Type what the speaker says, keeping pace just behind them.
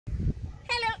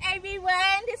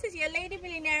everyone, this is your Lady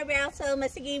Millionaire Realtor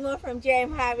Masigimo from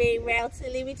J.M. Harvey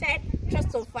Realty Limited,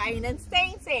 Trust of Finance,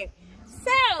 staying safe.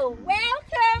 So,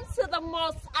 welcome to the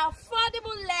most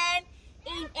affordable land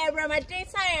in Abraham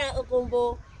Adesanya,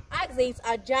 Ogombo, exit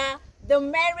Ajah, the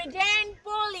Meridian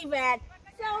Boulevard.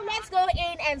 So, let's go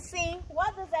in and see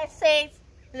what this estate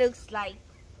looks like.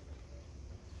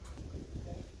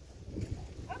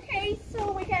 Okay,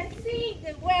 so we can see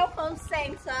the welcome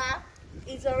center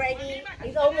is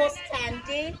almost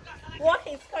standing. What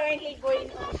is currently going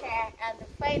on here and the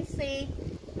fencing,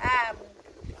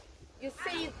 you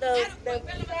see the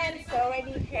fence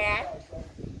already here,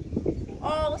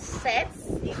 all set.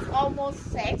 It's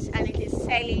almost set and it is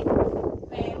selling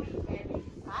very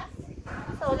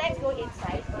fast. So let's go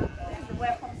inside. This is the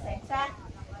welcome center.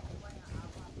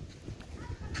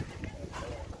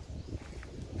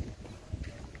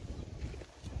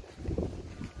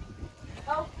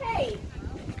 Okay.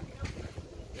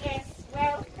 Yes,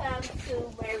 welcome to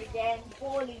Meridian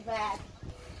Boulevard.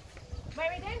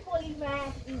 Meridian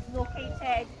Boulevard is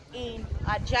located in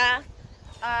Ajah,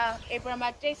 Abraham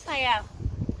Adesanya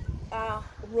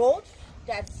Road.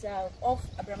 That's off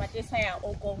Abraham Adesanya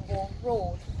Ogombo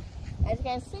Road. As you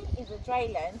can see, it's a dry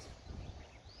land,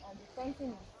 and the fencing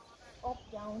is up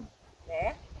down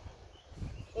there.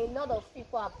 A lot of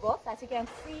people are bought. As you can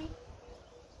see,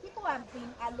 people have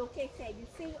been allocated. You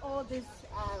see all this.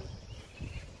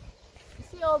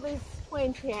 All these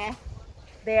points here,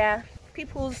 they are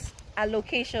people's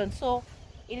allocation. So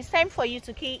it is time for you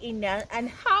to key in now. And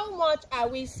how much are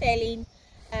we selling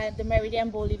the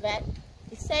Meridian Boulevard?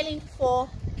 It's selling for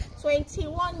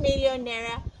 21 million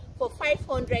naira for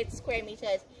 500 square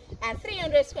meters and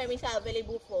 300 square meters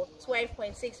available for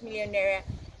 12.6 million naira.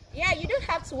 Yeah, you don't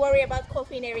have to worry about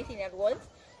copying everything at once.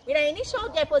 With an initial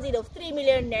deposit of 3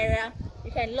 million naira,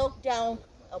 you can lock down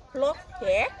a plot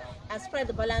here and spread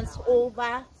the balance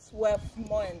over 12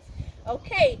 months.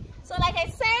 Okay, so like I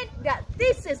said, that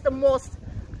this is the most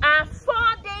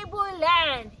affordable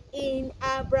land in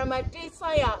Abraham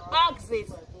Adesanya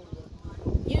axis.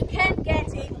 You can't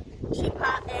get it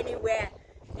cheaper anywhere.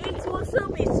 It will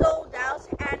soon be sold out,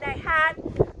 and I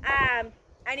had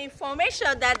an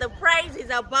information that the price is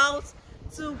about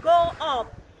to go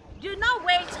up. Do not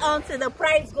wait until the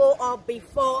price go up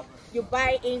before you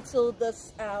buy into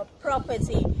this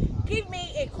property. Give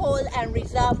me a call and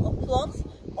reserve a plot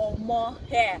or more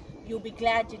here. You'll be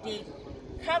glad you did.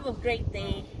 Have a great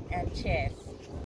day and cheers.